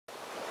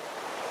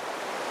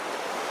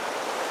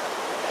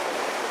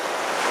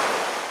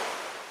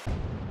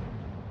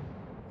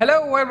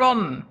Hello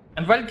everyone,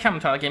 and welcome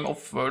to our game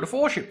of World of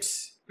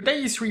Warships.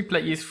 Today's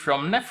replay is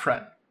from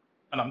Nephran,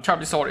 and I'm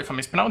terribly sorry for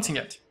mispronouncing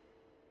it.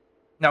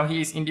 Now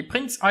he is in the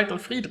Prince Eitel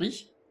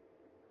Friedrich,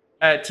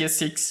 a tier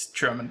 6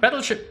 German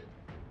battleship.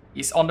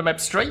 He's on the map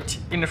straight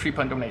in a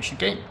 3-point domination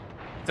game.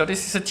 So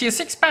this is a tier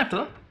 6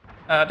 battle.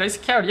 There's a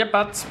carrier,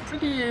 but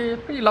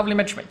pretty lovely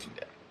matchmaking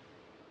there.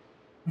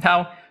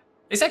 Now,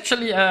 there's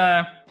actually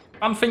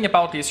one thing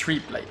about this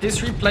replay.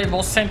 This replay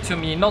was sent to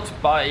me not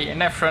by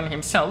Nephran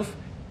himself,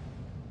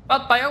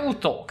 but by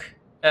Old Dog,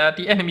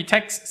 the enemy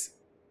Texas.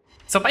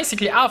 So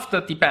basically after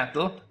the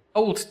battle,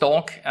 Old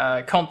Dog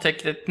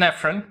contacted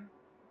Nephran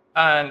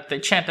and they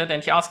chatted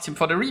and he asked him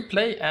for the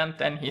replay, and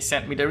then he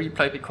sent me the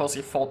replay because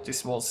he thought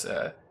this was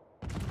a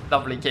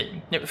lovely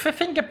game. Now, if I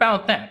think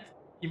about that,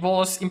 he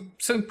was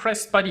so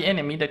impressed by the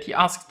enemy that he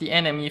asked the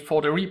enemy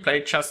for the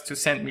replay just to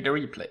send me the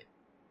replay.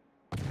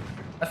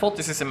 I thought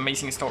this is an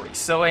amazing story.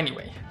 So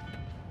anyway,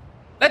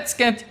 let's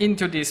get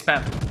into this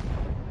battle.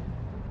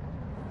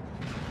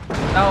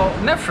 Now,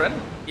 Nephran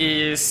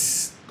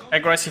is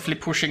aggressively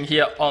pushing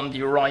here on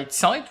the right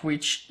side,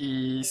 which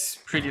is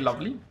pretty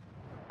lovely.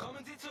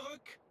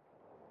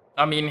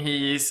 I mean,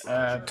 he's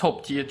a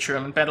top-tier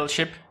German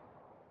battleship.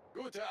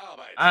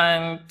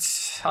 And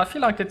I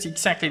feel like that's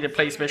exactly the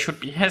place where it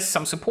should be. He has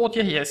some support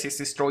here, he has his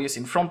destroyers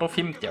in front of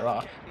him, there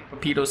are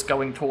torpedoes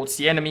going towards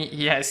the enemy,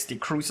 he has the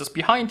cruisers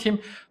behind him,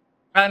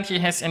 and he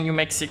has a New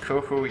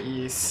Mexico who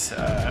is...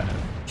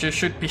 just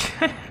should be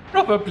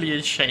probably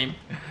ashamed.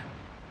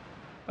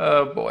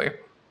 Oh boy.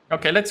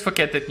 Okay, let's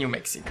forget that New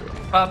Mexico.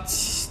 But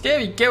there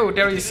we go,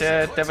 there is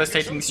a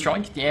devastating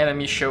strike. The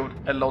enemy showed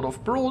a lot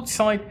of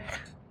broadside.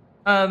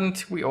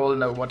 And we all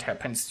know what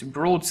happens to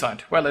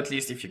broadside. Well, at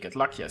least if you get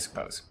lucky, I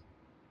suppose.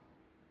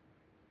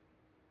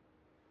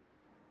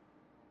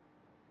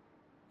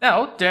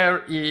 Now,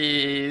 there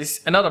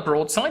is another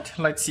broadside.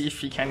 Let's see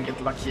if we can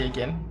get lucky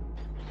again.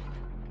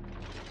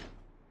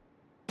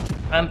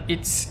 And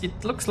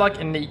it looks like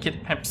a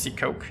naked Pepsi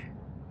Coke.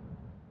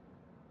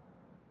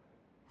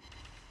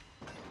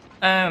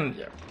 And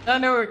yeah, I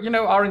know, you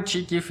know,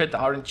 RNG give it,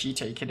 RNG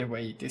take it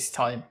away this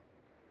time.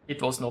 It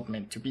was not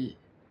meant to be.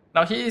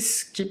 Now he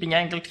is keeping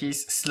angled,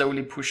 he's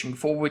slowly pushing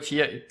forward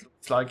here. It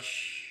looks like,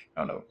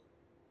 I don't know,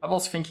 I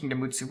was thinking the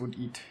Mutsu would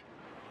eat.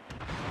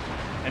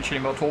 Potentially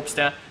more torps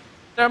there.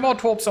 There are more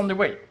torps on the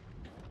way.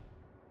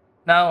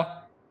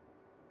 Now,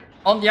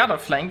 on the other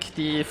flank,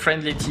 the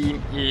friendly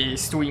team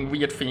is doing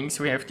weird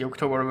things. We have the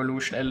October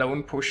Revolution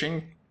alone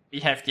pushing. We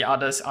have the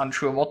others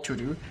unsure what to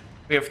do.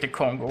 We have the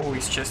Congo, who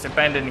is just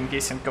abandoning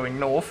this and going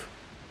north.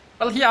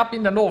 Well, here up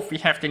in the north we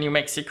have the New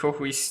Mexico,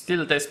 who is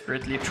still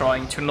desperately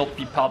trying to not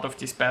be part of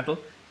this battle.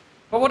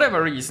 For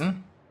whatever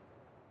reason.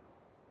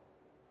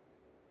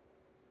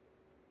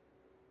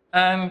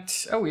 And,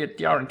 oh yeah,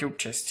 the Iron Duke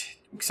just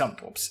took some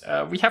drops.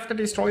 We have the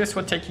destroyers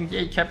who are taking the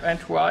A-cap and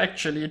who are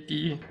actually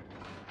the...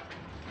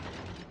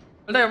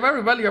 Well, they are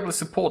very valuable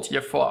support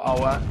here for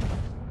our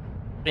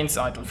Prince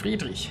Eitel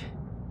Friedrich.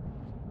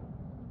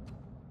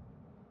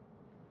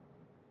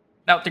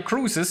 Now the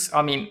cruisers,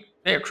 I mean,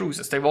 they are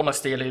cruisers, they want to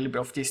stay a little bit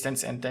of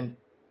distance and then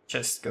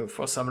just go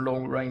for some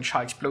long range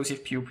high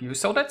explosive pew-pew,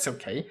 so that's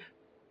okay.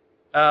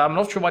 I'm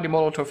not sure why the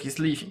Molotov is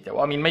leaving though.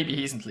 I mean, maybe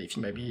he isn't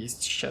leaving, maybe he's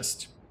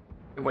just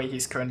the way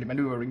he's currently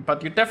maneuvering,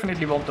 but you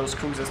definitely want those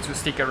cruisers to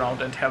stick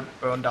around and help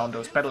burn down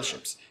those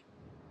battleships.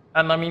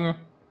 And I mean,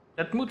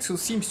 that Mutsu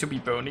seems to be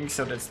burning,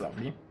 so that's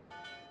lovely.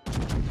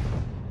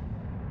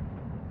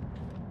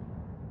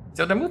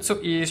 So the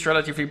Mutsu is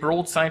relatively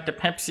broadside, the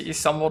Pepsi is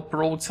somewhat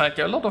broadside,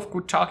 there are a lot of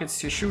good targets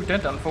to shoot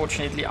at.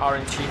 Unfortunately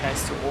RNG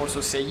has to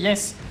also say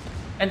yes,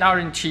 and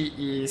RNG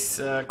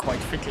is quite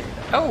fickle.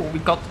 Oh, we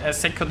got a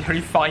secondary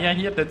fire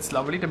here, that's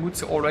lovely. The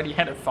Mutsu already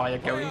had a fire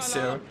going,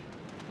 so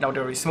now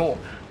there is more.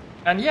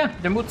 And yeah,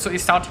 the Mutsu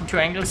is starting to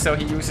angle, so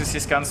he uses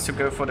his guns to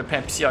go for the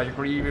Pepsi. I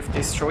agree with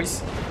this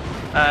choice.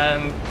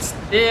 And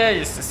there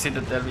is the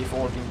Citadel we've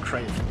all been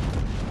craving.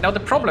 Now the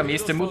problem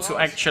is the Mutsu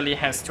actually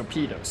has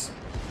torpedoes.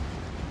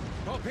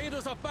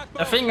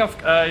 The thing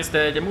is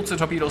the Mutsu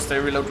torpedoes, they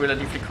reload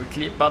relatively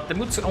quickly, but the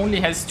Mutsu only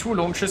has 2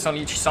 launchers on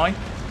each side,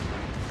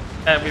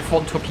 with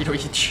 1 torpedo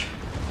each.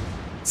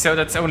 So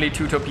that's only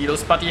 2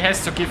 torpedoes, but he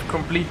has to give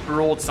complete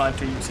broadside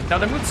to use it. Now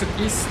the Mutsu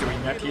is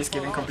doing that, he's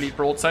giving complete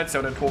broadside,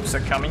 so the torps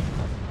are coming.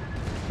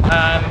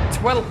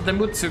 And, well, the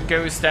Mutsu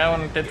goes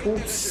down, the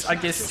torps, I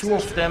guess 2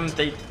 of them,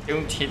 they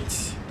don't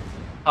hit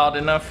hard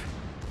enough.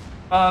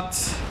 But,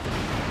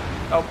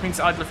 oh, Prince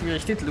Eitel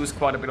Friedrich did lose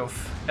quite a bit of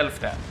health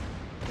there.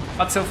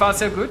 But so far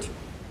so good.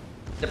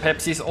 The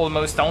Pepsi is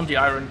almost down, the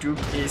Iron Duke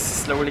is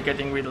slowly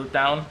getting whittled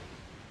down.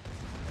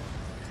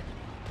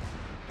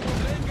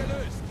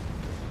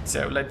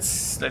 So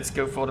let's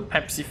go for the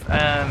Pepsi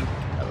and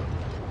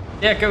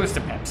there goes the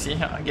Pepsi,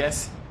 I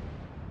guess.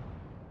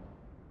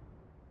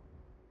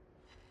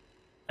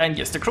 And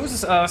yes, the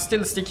cruisers are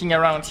still sticking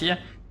around here.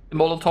 The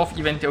Molotov,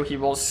 even though he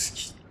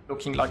was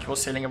looking like he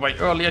was sailing away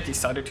earlier,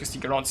 decided to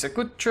stick around. So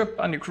good job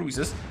on the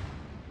cruisers.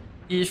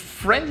 The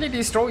friendly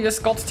destroyers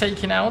got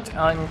taken out.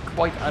 I'm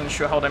quite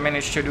unsure how they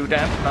managed to do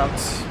that,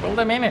 but well,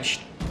 they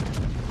managed.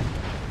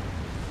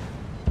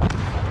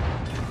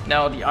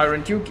 Now the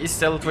Iron Duke is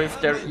dealt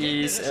with, there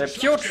is a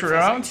Piotr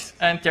around,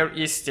 and there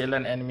is still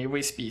an enemy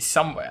Wispy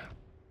somewhere.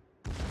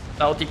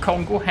 Now the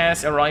Congo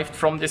has arrived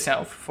from the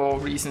south for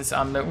reasons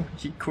unknown.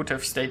 He could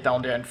have stayed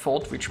down there and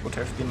fought, which would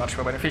have been much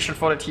more beneficial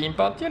for the team,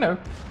 but you know.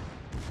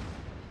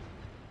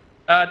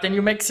 The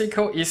New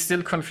Mexico is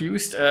still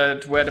confused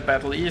at where the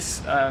battle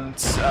is, and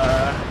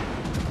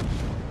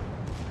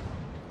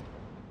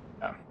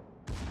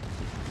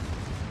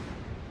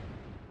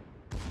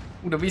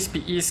the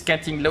Wispy is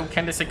getting low.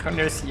 Can the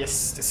secondaries?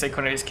 Yes, the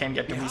secondaries can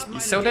get the Wispy,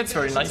 so that's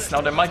very nice. Now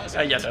there might,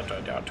 yeah,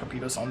 there are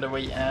torpedoes on the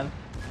way, and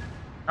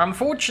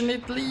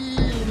unfortunately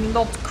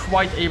not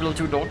quite able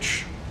to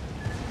dodge.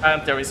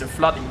 And there is a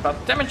flooding,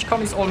 but damage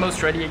con is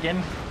almost ready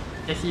again.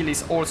 The heal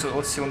is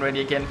also soon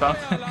ready again, but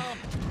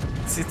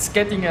it's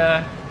getting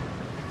a...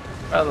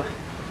 well,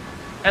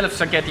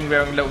 elves are getting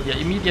very low here.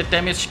 Immediate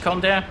damage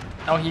con there.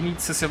 Now he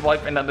needs to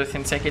survive another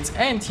 10 seconds,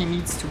 and he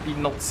needs to be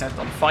not set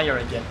on fire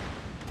again.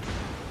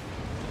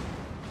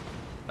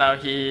 Now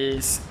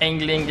he's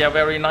angling there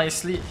very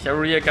nicely. The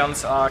rear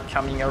guns are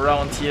coming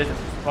around here. The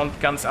front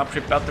guns are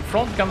prepared. The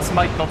front guns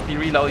might not be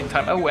reloading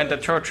time. Oh, and the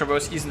turret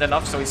traverse isn't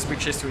enough, so he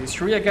switches to his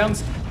rear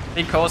guns,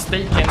 because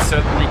they can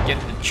certainly get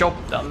the job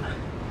done.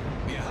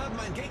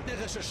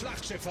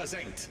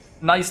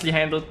 Nicely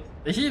handled.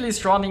 The heal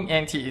is running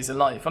and he is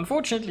alive.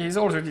 Unfortunately, he's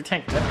also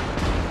detected.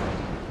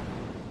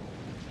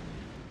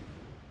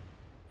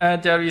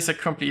 And there is a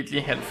completely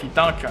healthy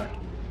Dunkirk.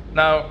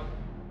 Now,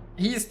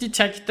 he is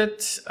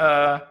detected,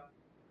 but,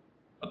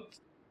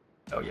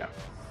 oh yeah,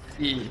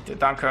 the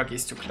Dunkirk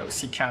is too close.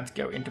 He can't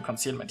go into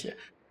concealment here.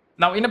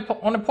 Now,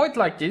 on a point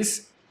like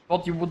this,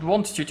 what you would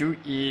want to do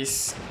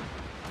is,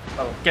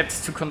 well, get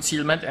to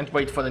concealment and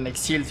wait for the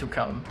next heal to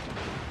come.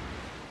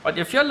 But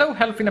if you're low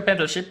health in a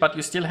battleship, but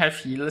you still have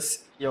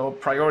heals, your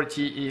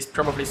priority is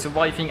probably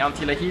surviving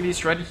until a heal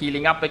is ready,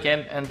 healing up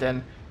again, and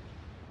then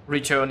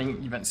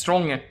returning even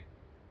stronger.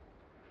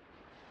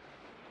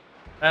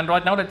 And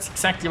right now that's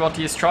exactly what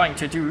he is trying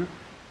to do.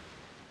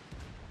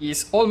 He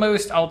is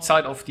almost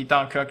outside of the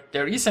Dunkirk.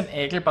 There is an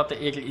Eagle, but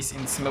the Eagle is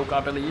in smoke,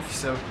 I believe,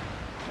 so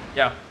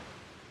yeah.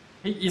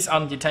 He is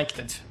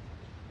undetected.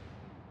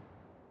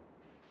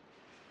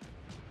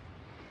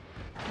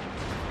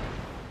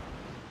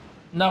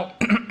 Now,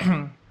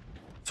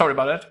 sorry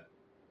about that.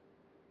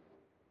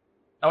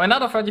 Now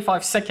another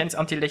 35 seconds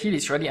until the heal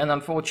is ready, and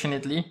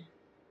unfortunately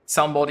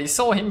somebody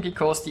saw him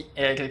because the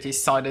Eagle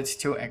decided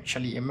to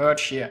actually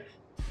emerge here.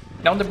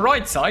 Now on the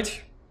bright side,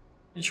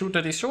 we shoot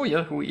the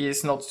destroyer, who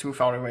is not too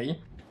far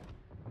away.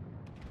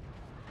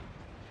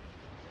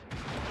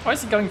 Why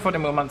is he going for the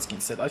Murmansk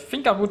instead? I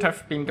think I would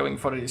have been going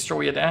for the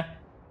destroyer there.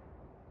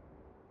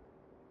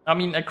 I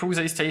mean, a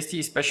cruiser is tasty,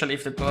 especially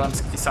if the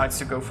Murmansk decides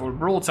to go full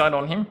broadside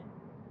on him.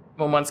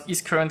 Murmansk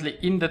is currently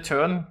in the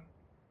turn.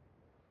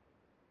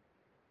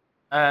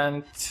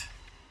 And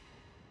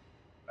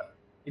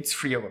it's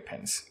 3 over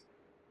pens.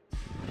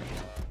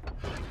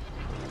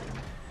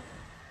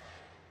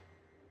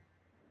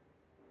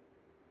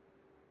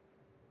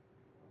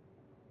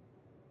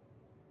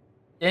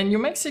 In New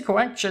Mexico,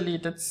 actually,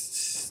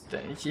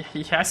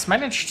 he has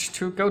managed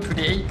to go to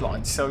the 8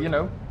 line, so you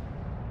know.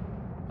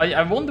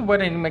 I wonder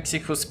whether New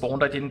Mexico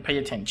spawned, I didn't pay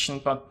attention,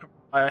 but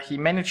he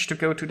managed to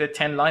go to the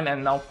 10 line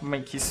and now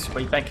make his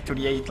way back to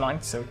the 8 line,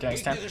 so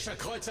there's that.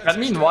 And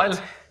meanwhile,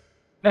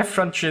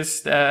 nephran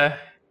just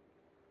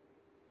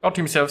got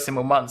himself some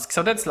Murmansk,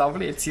 so that's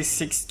lovely, it's his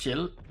 6th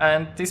kill,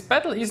 and this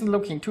battle isn't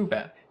looking too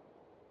bad.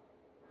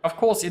 Of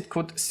course, it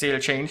could still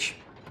change.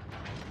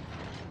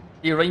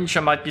 The Ranger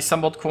might be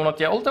somewhat cornered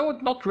there, although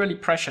not really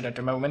pressured at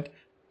the moment.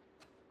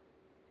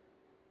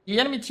 The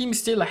enemy team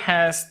still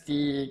has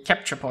the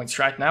capture points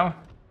right now,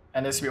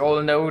 and as we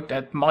all know,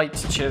 that might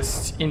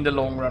just in the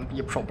long run be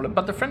a problem,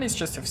 but the friendlies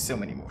just have so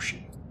many more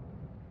shields.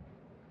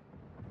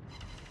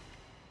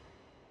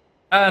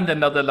 And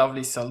another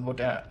lovely salvo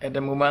there at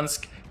the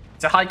Murmansk.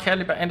 It's a high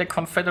caliber and a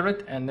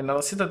Confederate and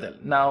another Citadel.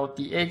 Now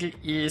the Eagle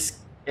is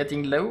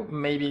getting low,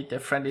 maybe the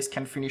friendlies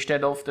can finish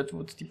that off. That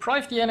would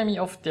deprive the enemy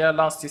of their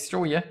last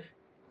destroyer.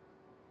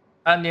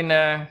 And in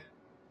a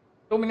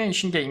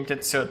domination game,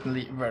 that's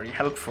certainly very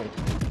helpful.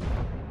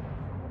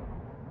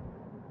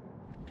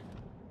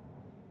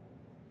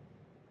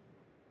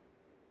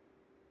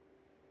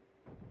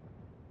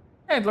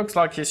 It looks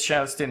like his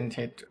shells didn't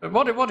hit.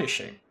 What a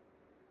shame.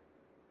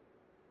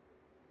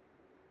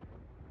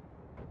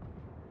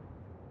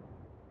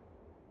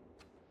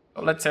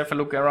 So let's have a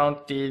look around.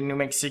 The New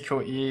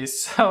Mexico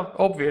is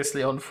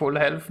obviously on full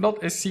health,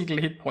 not a single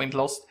hit point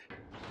lost.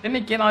 Then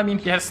again, I mean,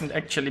 he hasn't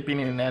actually been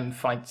in a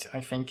fight,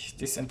 I think,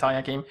 this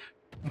entire game.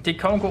 The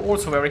Congo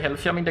also very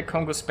healthy. I mean, the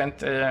Congo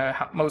spent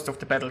most of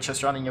the battle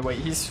just running away.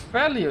 He's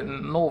fairly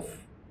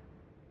north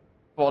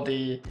for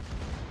the...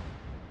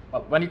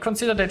 Well, when you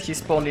consider that he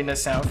spawned in the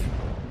south.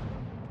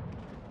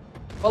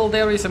 Well,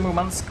 there is a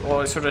Murmansk,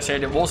 or should I say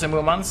there was a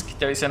Murmansk.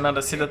 There is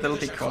another Citadel,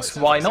 because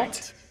why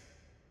not?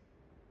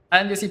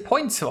 And you see,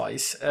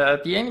 points-wise,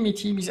 the enemy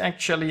team is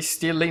actually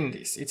still in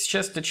this. It's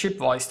just the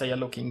chip-wise they are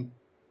looking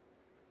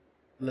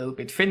a little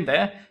bit thin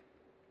there.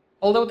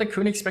 Although the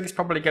Königsberg is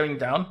probably going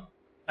down,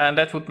 and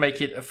that would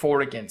make it a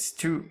 4 against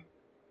 2.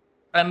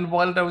 And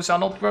while those are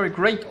not very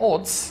great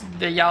odds,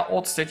 they are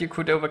odds that you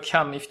could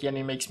overcome if the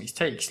enemy makes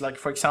mistakes. Like,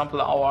 for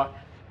example, our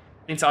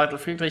Prince Idle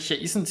Friedrich here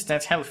isn't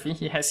that healthy.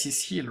 He has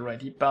his heal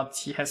ready, but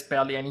he has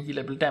barely any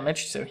healable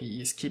damage, so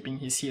he is keeping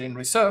his heal in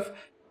reserve.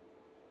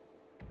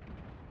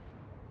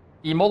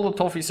 The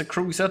Molotov is a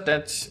cruiser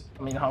that...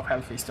 I mean, how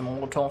healthy is the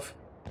Molotov?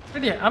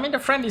 I mean, the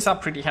friendlies are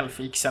pretty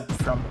healthy, except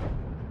from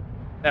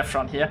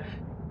nephran here.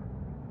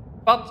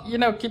 But, you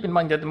know, keep in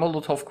mind that the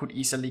Molotov could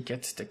easily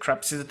get the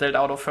crab citadel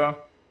out of her.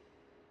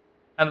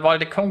 And while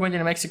the Congo in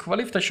New Mexico, well,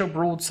 if they show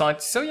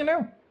broadside, so you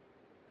know,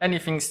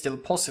 anything's still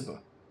possible.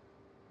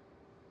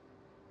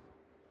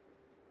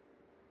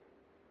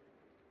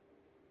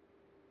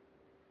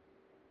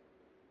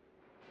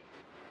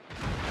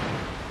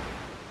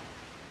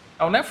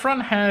 Now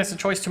nephran has a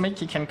choice to make.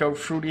 He can go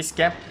through this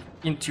gap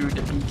into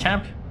the B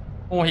camp,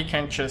 or he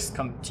can just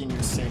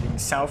continue sailing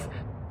south.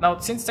 Now,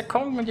 since the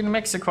Congo and New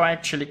Mexico are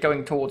actually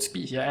going towards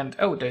B here, and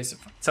oh, there's a...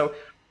 So,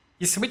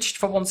 he switched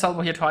for one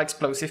salvo here to high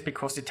explosive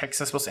because the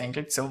Texas was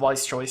angled, so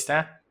wise choice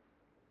there.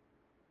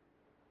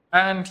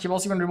 And he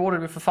was even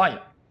rewarded with a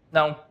fire.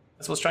 Now,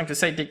 as I was trying to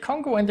say, the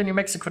Congo and the New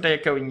Mexico, they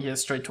are going here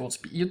straight towards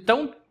B. You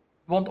don't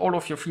want all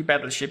of your 3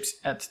 battleships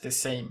at the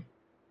same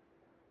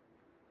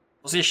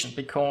position,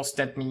 because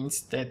that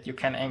means that you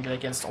can angle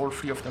against all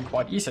 3 of them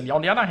quite easily.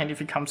 On the other hand, if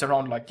he comes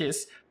around like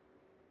this,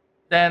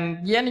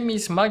 then the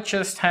enemies might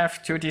just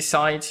have to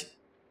decide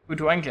who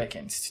to angle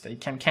against. They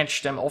can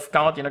catch them off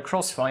guard in a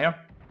crossfire,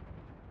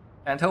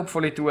 and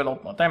hopefully do a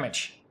lot more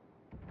damage.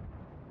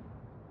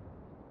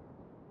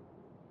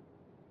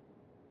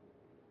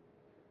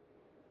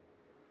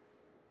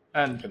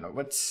 And, you know,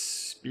 let's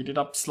speed it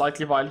up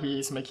slightly while he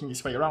is making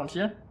his way around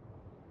here.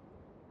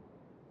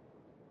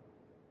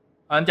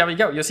 And there we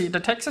go. You see, the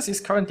Texas is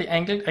currently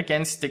angled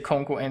against the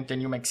Congo and the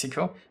New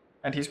Mexico.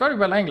 And he's very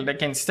well angled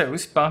against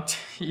those, but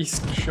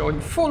he's showing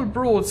full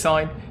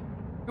broadside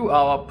to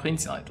our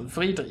Prince Idle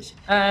Friedrich.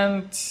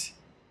 And,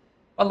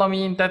 well, I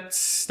mean, that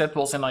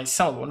was a nice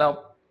salvo.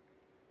 Now,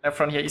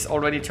 nephran here is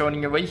already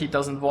turning away. He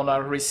doesn't want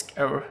to risk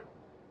a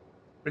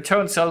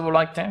return salvo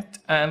like that.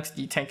 And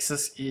the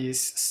Texas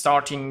is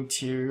starting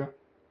to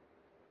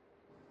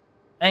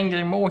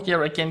angle more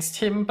here against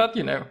him, but,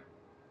 you know,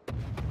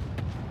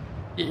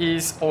 he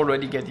is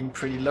already getting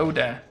pretty low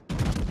there.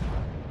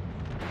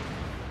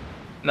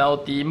 Now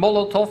the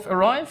Molotov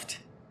arrived.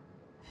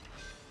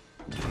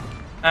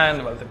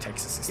 And, well, the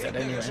Texas is dead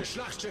anyway.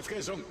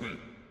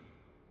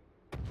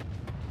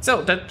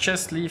 So that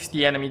just leaves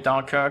the enemy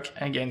Dunkirk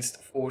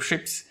against 4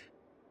 ships.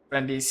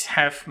 Friendlies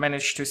have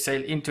managed to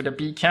sail into the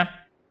B camp.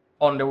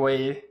 On the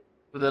way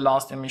to the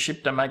last enemy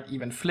ship, they might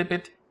even flip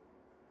it.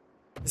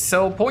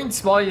 So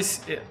points wise,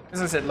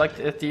 as I said, like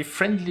the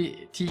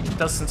friendly team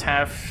doesn't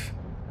have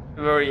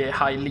a very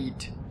high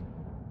lead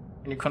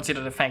when you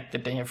consider the fact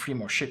that they have 3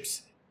 more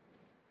ships.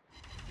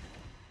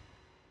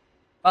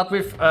 But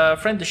with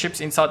friendly ships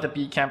inside the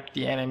B camp,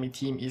 the enemy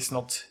team is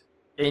not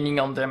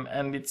gaining on them,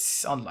 and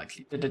it's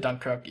unlikely that the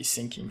Dunkirk is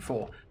sinking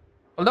for.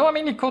 Although, I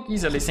mean, he could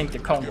easily sink the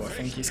Congo. I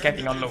think he's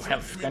getting on low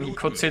health. Then he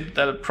could sit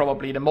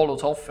probably the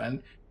Molotov,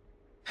 and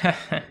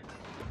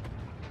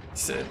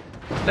so,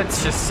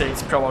 let's just say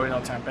it's probably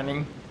not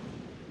happening.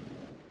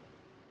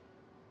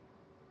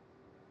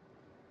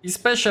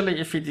 Especially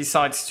if he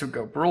decides to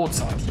go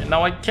broadside here.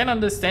 Now, I can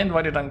understand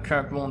why the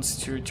Dunkirk wants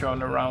to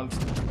turn around.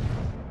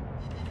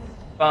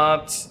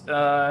 But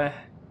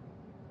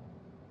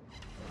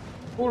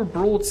full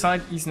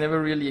broadside is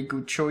never really a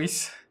good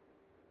choice.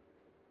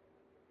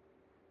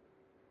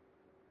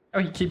 Oh,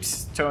 he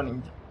keeps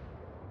turning.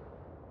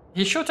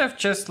 He should have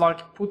just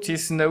like put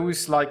his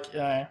nose like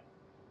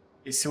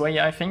this way,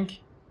 I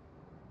think.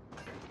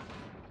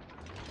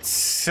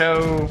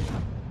 So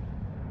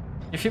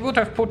if he would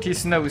have put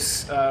his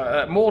nose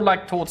more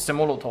like towards the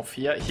Molotov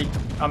here,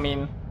 I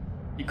mean,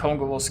 the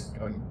Congo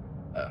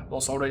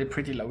was already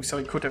pretty low, so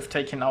he could have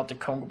taken out the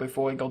Congo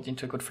before he got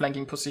into a good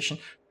flanking position.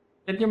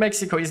 But New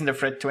Mexico isn't a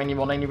threat to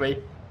anyone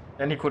anyway.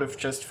 Then he could have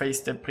just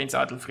faced the Prince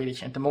Idle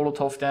Friedrich and the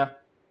Molotov there.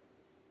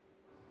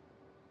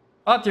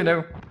 But you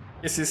know,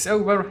 this is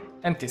over,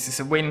 and this is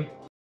a win.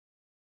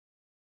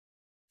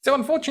 So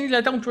unfortunately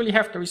I don't really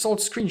have the result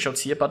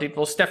screenshots here, but it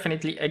was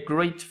definitely a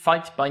great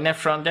fight by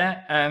nephran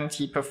there, and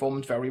he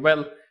performed very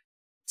well.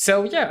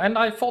 So yeah, and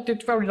I thought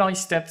it very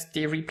nice that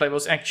the replay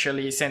was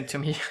actually sent to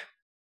me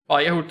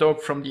by Old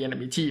Dog from the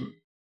enemy team.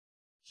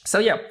 So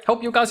yeah,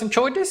 hope you guys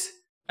enjoyed this,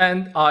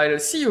 and I'll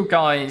see you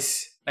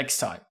guys next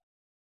time.